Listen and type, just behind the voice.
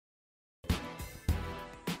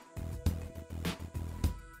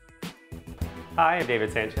Hi, I'm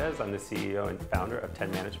David Sanchez. I'm the CEO and founder of 10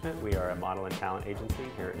 Management. We are a model and talent agency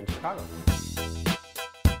here in Chicago.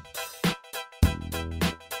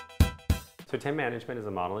 So 10 Management is a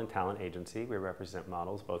model and talent agency. We represent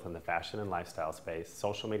models both in the fashion and lifestyle space,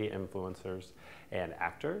 social media influencers, and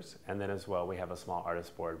actors. And then as well, we have a small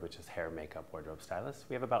artist board, which is hair, makeup, wardrobe stylists.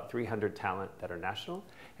 We have about 300 talent that are national,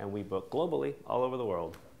 and we book globally all over the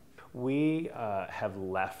world. We have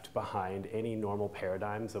left behind any normal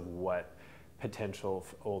paradigms of what potential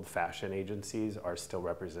old fashion agencies are still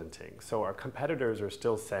representing. So our competitors are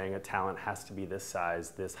still saying a talent has to be this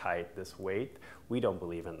size, this height, this weight. We don't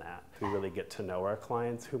believe in that. We really get to know our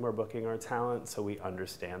clients whom are booking our talent so we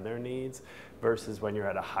understand their needs, versus when you're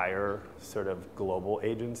at a higher sort of global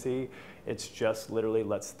agency, it's just literally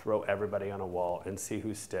let's throw everybody on a wall and see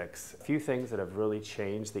who sticks. A few things that have really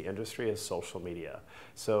changed the industry is social media.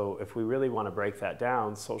 So if we really want to break that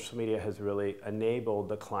down, social media has really enabled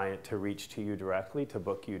the client to reach to you directly, to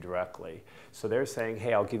book you directly. So they're saying,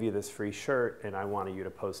 hey, I'll give you this free shirt and I want you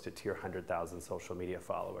to post it to your 100,000 social media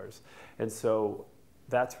followers. And so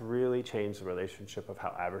that's really changed the relationship of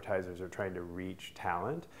how advertisers are trying to reach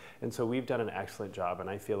talent. And so we've done an excellent job, and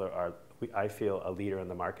I feel a leader in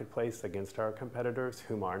the marketplace against our competitors,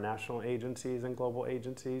 whom are national agencies and global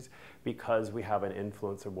agencies, because we have an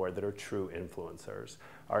influencer board that are true influencers.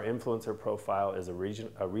 Our influencer profile is a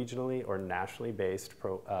regionally or nationally based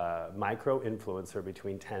micro influencer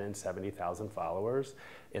between 10 and 70,000 followers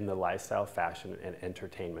in the lifestyle, fashion, and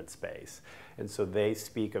entertainment space. And so they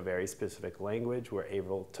speak a very specific language. We're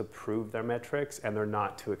able to prove their metrics, and they're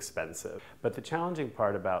not too expensive. But the challenging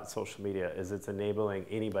part about social media is it's enabling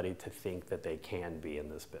anybody to think that they can be in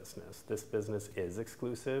this business. This business is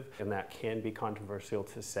exclusive, and that can be controversial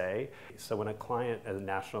to say. So when a client, a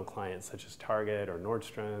national client such as Target or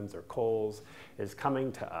Nordstrom's or Kohl's is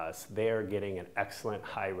coming to us, they are getting an excellent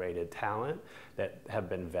high-rated talent that have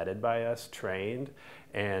been vetted by us, trained,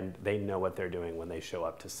 and they know what they're doing when they show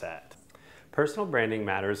up to set. Personal branding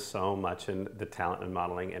matters so much in the talent and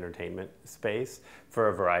modeling entertainment space for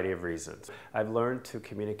a variety of reasons. I've learned to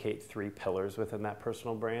communicate 3 pillars within that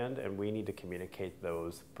personal brand, and we need to communicate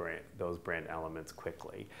those brand elements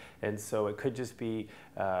quickly. And so it could just be,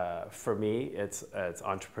 for me, it's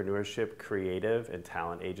entrepreneurship, creative, and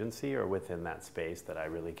talent agency are within that space that I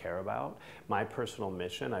really care about. My personal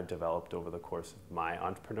mission I've developed over the course of my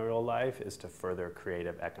entrepreneurial life is to further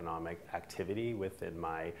creative economic activity within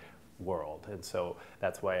my world. And so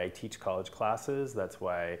that's why I teach college classes. That's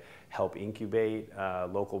why I help incubate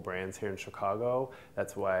local brands here in Chicago.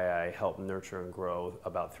 That's why I help nurture and grow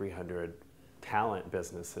about 300 talent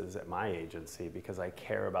businesses at my agency, because I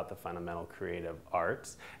care about the fundamental creative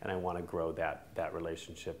arts and I want to grow that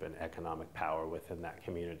relationship and economic power within that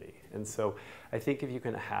community. And so I think if you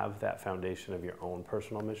can have that foundation of your own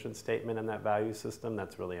personal mission statement and that value system,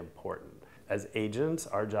 that's really important. As agents,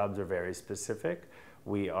 our jobs are very specific.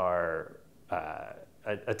 We are,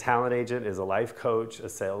 a talent agent is a life coach, a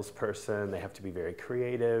salesperson. They have to be very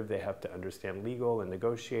creative. They have to understand legal and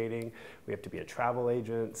negotiating. We have to be a travel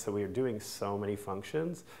agent. So we are doing so many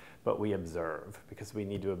functions, but we observe because we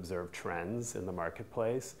need to observe trends in the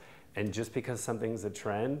marketplace. And just because something's a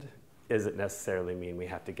trend doesn't necessarily mean we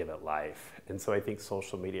have to give it life. And so I think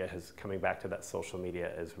social media coming back to that, social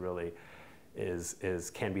media is really,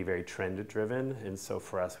 can be very trend driven, and so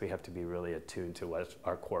for us we have to be really attuned to what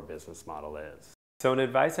our core business model is. So an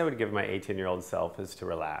advice I would give my 18-year-old self is to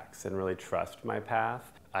relax and really trust my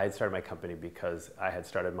path. I had started my company because I had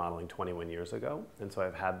started modeling 21 years ago, and so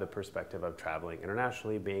I've had the perspective of traveling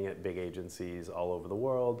internationally, being at big agencies all over the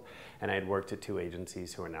world, and I had worked at 2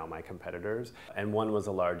 agencies who are now my competitors, and one was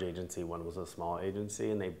a large agency, one was a small agency,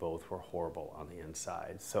 and they both were horrible on the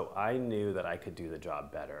inside. So I knew that I could do the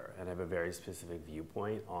job better, and I have a very specific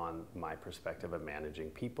viewpoint on my perspective of managing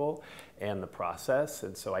people and the process,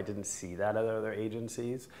 and so I didn't see that at other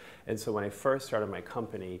agencies. And so when I first started my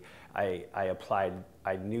company, I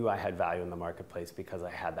knew I had value in the marketplace because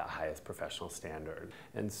I had that highest professional standard.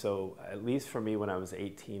 And so, at least for me when I was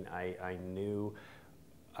 18, I knew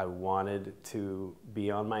I wanted to be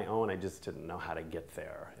on my own. I just didn't know how to get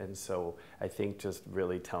there. And so I think just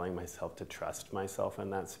really telling myself to trust myself in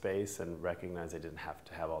that space and recognize I didn't have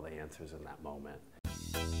to have all the answers in that moment.